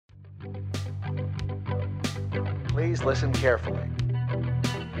Please listen carefully.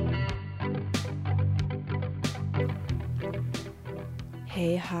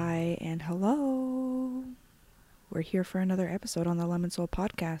 Hey, hi, and hello. We're here for another episode on the Lemon Soul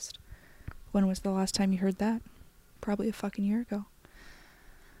podcast. When was the last time you heard that? Probably a fucking year ago.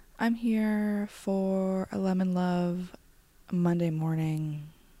 I'm here for a Lemon Love Monday morning,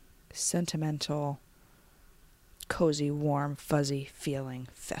 sentimental, cozy, warm, fuzzy feeling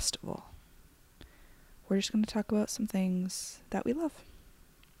festival. We're just going to talk about some things that we love.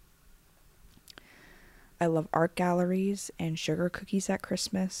 I love art galleries and sugar cookies at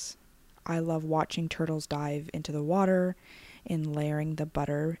Christmas. I love watching turtles dive into the water and layering the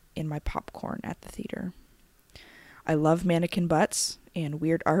butter in my popcorn at the theater. I love mannequin butts and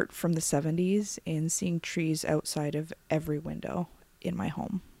weird art from the 70s and seeing trees outside of every window in my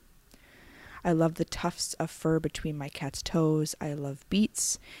home. I love the tufts of fur between my cat's toes. I love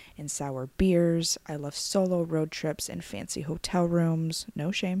beets and sour beers. I love solo road trips and fancy hotel rooms.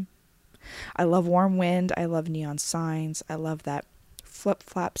 No shame. I love warm wind. I love neon signs. I love that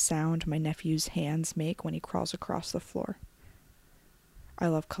flip-flap sound my nephew's hands make when he crawls across the floor. I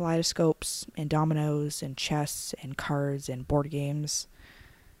love kaleidoscopes and dominoes and chess and cards and board games.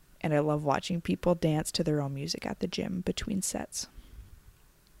 And I love watching people dance to their own music at the gym between sets.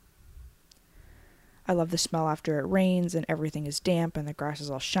 I love the smell after it rains and everything is damp and the grass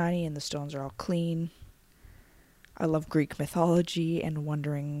is all shiny and the stones are all clean. I love Greek mythology and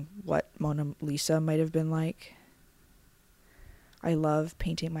wondering what Mona Lisa might have been like. I love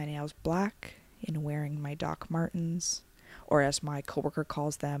painting my nails black and wearing my Doc Martens, or as my coworker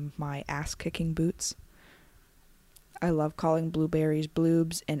calls them, my ass-kicking boots. I love calling blueberries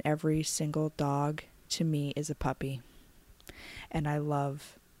bloobs, and every single dog to me is a puppy. And I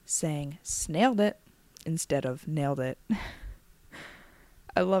love saying snailed it instead of nailed it.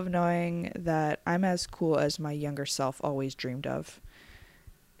 I love knowing that I'm as cool as my younger self always dreamed of.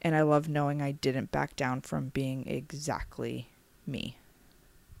 And I love knowing I didn't back down from being exactly me.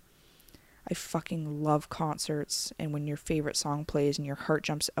 I fucking love concerts, and when your favorite song plays and your heart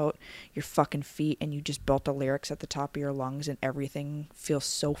jumps out your fucking feet and you just belt the lyrics at the top of your lungs and everything feels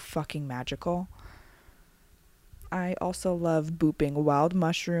so fucking magical. I also love booping wild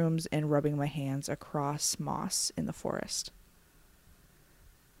mushrooms and rubbing my hands across moss in the forest.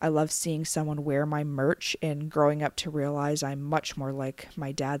 I love seeing someone wear my merch and growing up to realize I'm much more like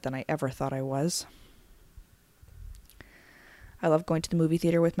my dad than I ever thought I was. I love going to the movie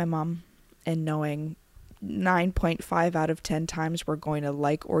theater with my mom and knowing 9.5 out of 10 times we're going to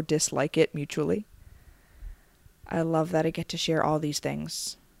like or dislike it mutually. I love that I get to share all these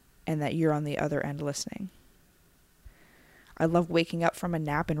things and that you're on the other end listening. I love waking up from a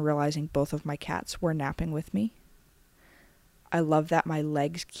nap and realizing both of my cats were napping with me. I love that my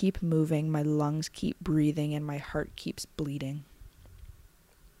legs keep moving, my lungs keep breathing, and my heart keeps bleeding.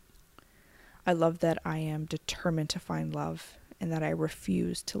 I love that I am determined to find love and that I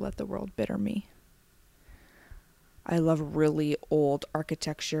refuse to let the world bitter me. I love really old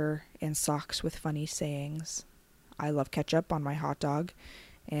architecture and socks with funny sayings. I love ketchup on my hot dog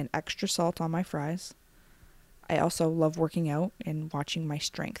and extra salt on my fries. I also love working out and watching my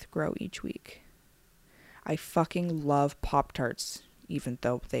strength grow each week. I fucking love Pop-Tarts, even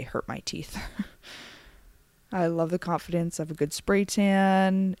though they hurt my teeth. I love the confidence of a good spray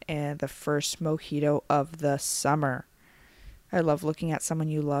tan and the first mojito of the summer. I love looking at someone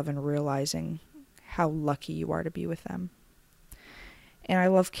you love and realizing how lucky you are to be with them. And I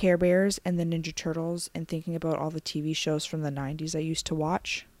love Care Bears and the Ninja Turtles and thinking about all the TV shows from the 90s I used to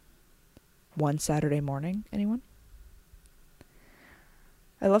watch. One Saturday morning, anyone?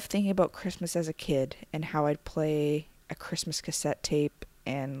 I love thinking about Christmas as a kid and how I'd play a Christmas cassette tape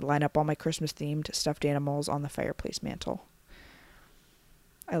and line up all my Christmas-themed stuffed animals on the fireplace mantle.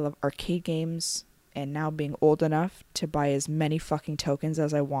 I love arcade games and now being old enough to buy as many fucking tokens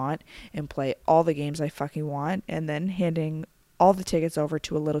as I want and play all the games I fucking want and then handing all the tickets over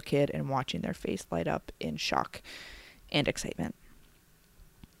to a little kid and watching their face light up in shock and excitement.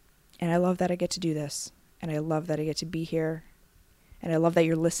 And I love that I get to do this. And I love that I get to be here. And I love that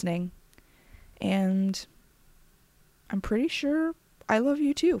you're listening. And I'm pretty sure I love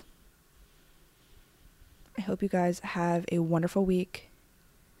you too. I hope you guys have a wonderful week.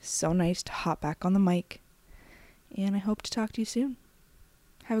 So nice to hop back on the mic. And I hope to talk to you soon.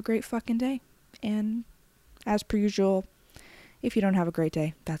 Have a great fucking day. And as per usual, if you don't have a great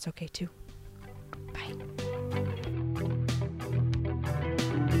day, that's okay too.